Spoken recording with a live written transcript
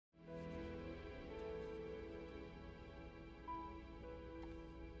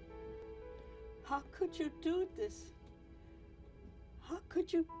How could you do this? How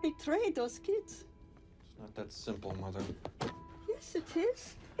could you betray those kids? It's not that simple, Mother. Yes, it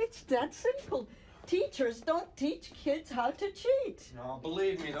is. It's that simple. Teachers don't teach kids how to cheat. No,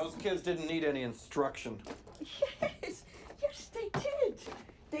 believe me, those kids didn't need any instruction. Yes, yes, they did.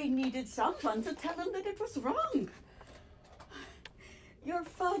 They needed someone to tell them that it was wrong. Your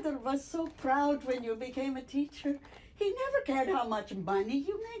father was so proud when you became a teacher. He never cared how much money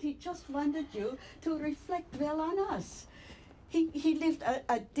you made. He just wanted you to reflect well on us. He lived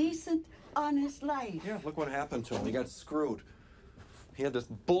a decent, honest life. Yeah, look what happened to him. He got screwed. He had this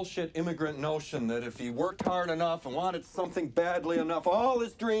bullshit immigrant notion that if he worked hard enough and wanted something badly enough, all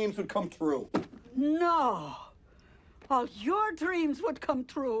his dreams would come true. No. All your dreams would come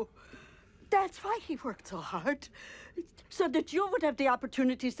true. That's why he worked so hard. So that you would have the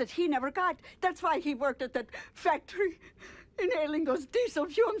opportunities that he never got. That's why he worked at that factory, inhaling those diesel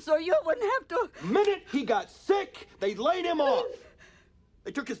fumes so you wouldn't have to. The minute he got sick, they laid him off.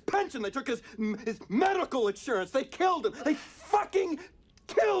 They took his pension, they took his medical insurance, they killed him. They fucking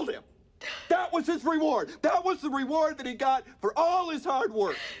killed him. That was his reward. That was the reward that he got for all his hard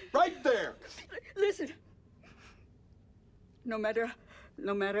work. Right there. Listen. No matter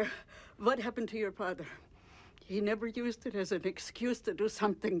what happened to your father, he never used it as an excuse to do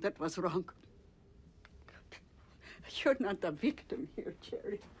something that was wrong. You're not the victim here,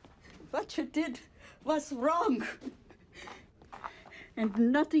 Jerry. What you did was wrong. And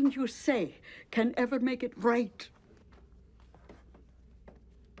nothing you say can ever make it right.